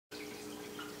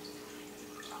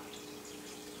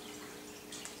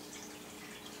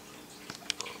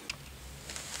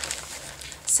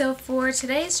So for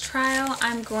today's trial,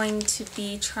 I'm going to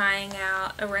be trying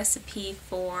out a recipe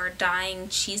for dyeing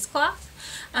cheesecloth.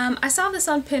 I saw this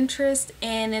on Pinterest,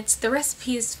 and the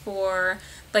recipe is for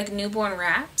like newborn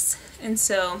wraps, and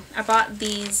so I bought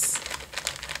these.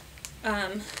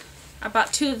 I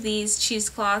bought 2 of these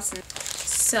cheesecloths.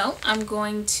 So I'm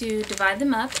going to divide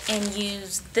them up and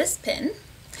use this pen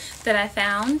that I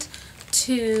found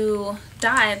to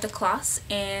dye the cloths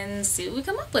and see what we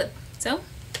come up with. So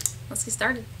let's get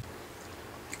started.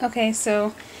 Okay,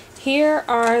 so here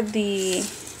are the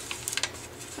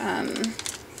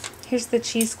here's the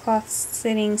cheesecloth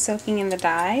sitting soaking in the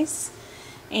dyes,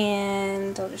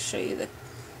 and I'll just show you the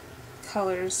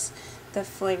colors, the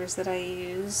flavors that I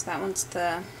use. That one's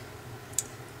the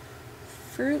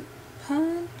fruit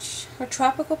punch or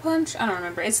tropical punch, I don't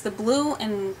remember. It's the blue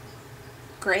and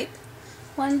grape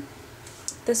one.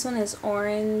 This one is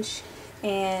orange,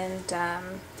 and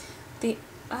the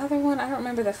other one, I don't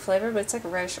remember the flavor, but it's like a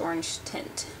reddish orange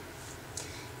tint.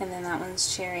 And then that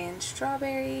one's cherry and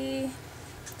strawberry.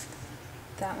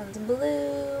 That one's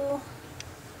blue.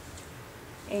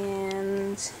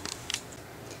 And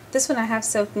this one I have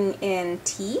soaking in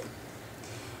tea.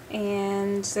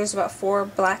 And there's about 4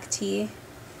 black tea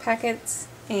packets.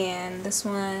 And this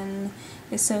one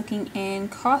is soaking in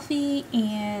coffee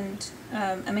and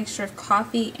a mixture of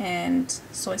coffee and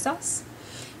soy sauce.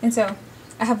 And so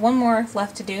I have one more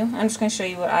left to do. I'm just going to show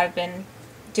you what I've been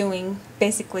doing,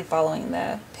 basically following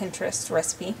the Pinterest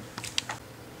recipe.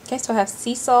 Okay, so I have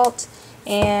sea salt,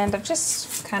 and I've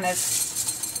just kind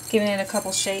of given it a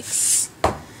couple shakes,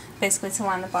 basically to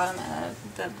line the bottom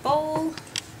of the bowl.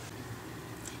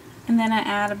 And then I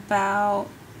add about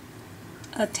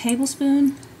a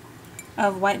tablespoon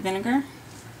of white vinegar.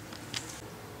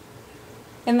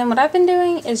 And then what I've been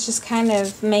doing is just kind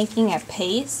of making a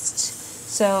paste.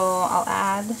 So I'll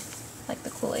add like the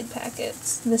Kool-Aid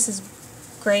packets. This is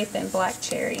grape and black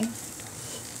cherry.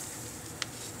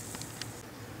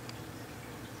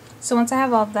 So once I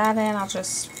have all that in, I'll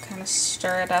just kind of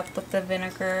stir it up with the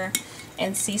vinegar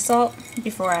and sea salt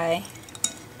before I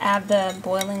add the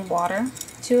boiling water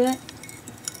to it.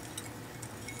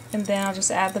 And then I'll just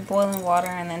add the boiling water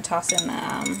and then toss in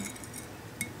the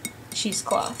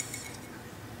cheesecloth.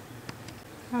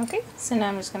 Okay, so now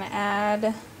I'm just going to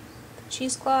add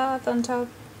cheesecloth on top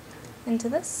into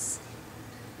this.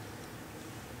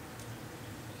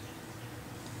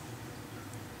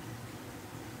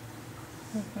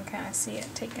 You can kind of see it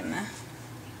taking the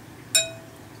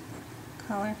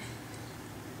color.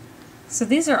 So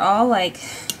these are all like,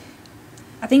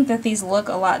 I think that these look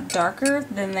a lot darker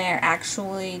than they're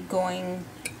actually going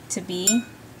to be.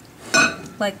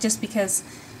 Like just because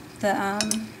the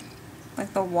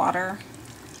like the water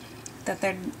that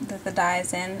the dye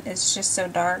is in is just so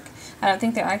dark. I don't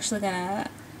think they're actually gonna,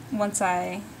 once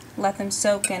I let them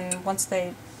soak and once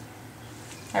I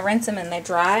rinse them and they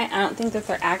dry, I don't think that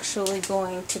they're actually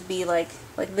going to be like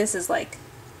this is like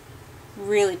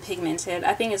really pigmented.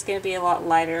 I think it's going to be a lot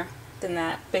lighter than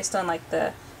that based on like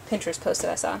the Pinterest post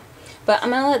that I saw. But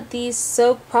I'm going to let these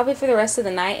soak probably for the rest of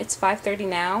the night. It's 5:30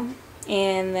 now,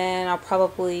 and then I'll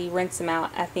probably rinse them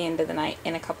out at the end of the night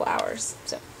in a couple hours.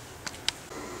 So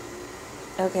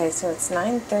okay, so it's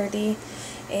 9:30,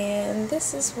 and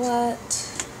this is what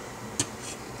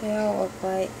they all look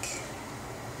like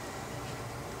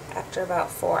after about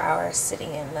 4 hours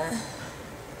sitting in the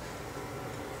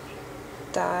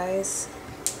dyes.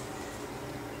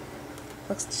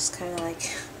 Looks just kind of like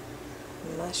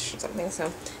mush or something,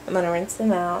 so I'm going to rinse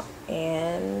them out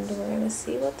and we're going to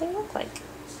see what they look like.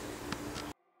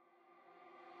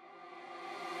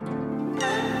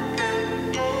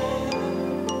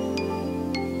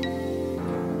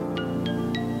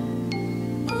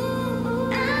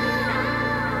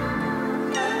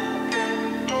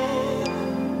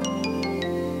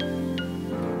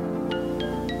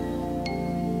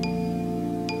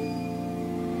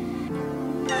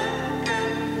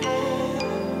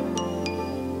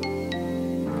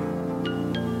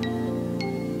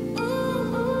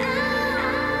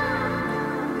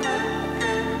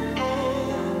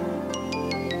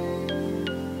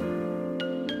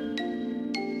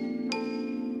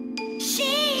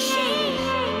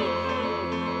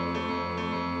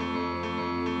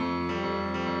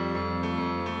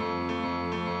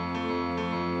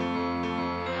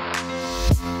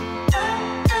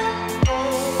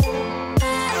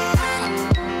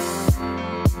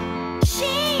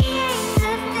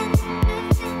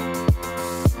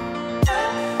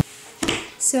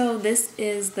 So this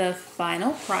is the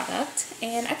final product,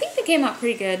 and I think they came out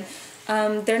pretty good.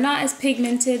 They're not as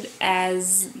pigmented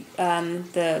as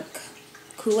the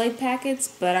Kool-Aid packets,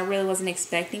 but I really wasn't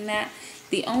expecting that.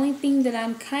 The only thing that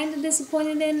I'm kind of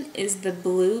disappointed in is the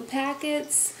blue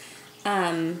packets.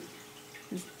 The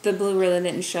blue really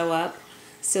didn't show up.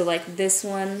 So like this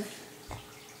one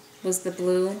was the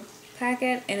blue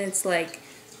packet, and it's like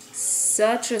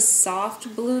such a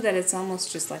soft blue that it's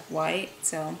almost just like white.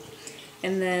 So,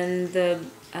 and then the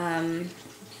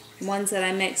ones that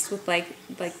I mixed with like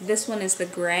this one is the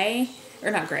gray,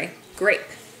 or not gray, grape.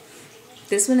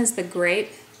 This one is the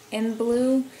grape and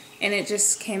blue, and it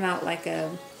just came out like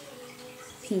a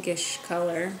pinkish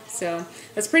color. So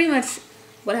that's pretty much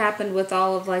what happened with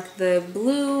all of like the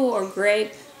blue or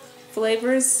grape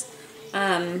flavors.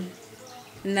 None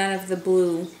of the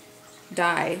blue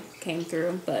dye came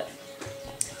through, but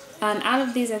out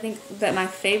of these, I think that my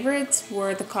favorites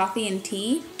were the coffee and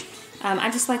tea. I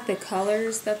just like the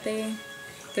colors that they're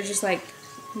just like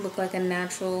look like a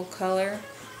natural color.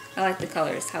 I like the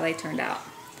colors, how they turned out.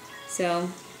 So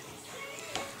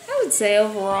I would say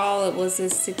overall it was a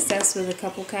success with a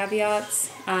couple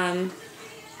caveats.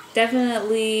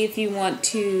 Definitely if you want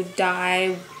to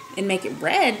dye and make it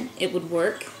red, it would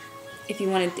work. If you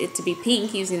wanted it to be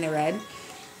pink using the red.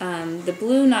 The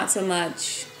blue, not so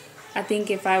much. I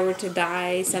think if I were to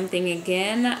dye something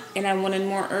again and I wanted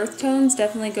more earth tones,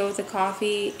 definitely go with the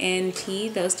coffee and tea.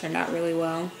 Those turned out really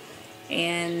well.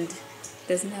 And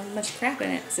doesn't have much crap in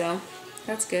it, so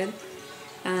that's good.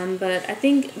 But I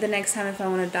think the next time if I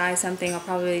want to dye something, I'll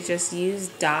probably just use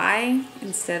dye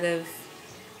instead of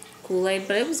Kool-Aid.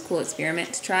 But it was a cool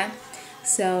experiment to try.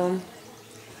 So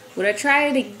would I try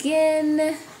it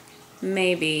again?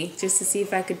 Maybe, just to see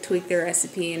if I could tweak the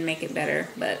recipe and make it better.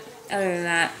 But other than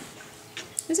that,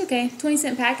 it's okay.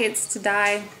 20-cent packets to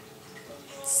dye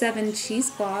 7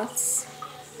 cheesecloths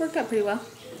worked out pretty well.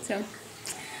 So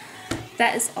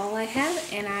that is all I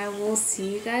have, and I will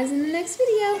see you guys in the next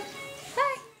video.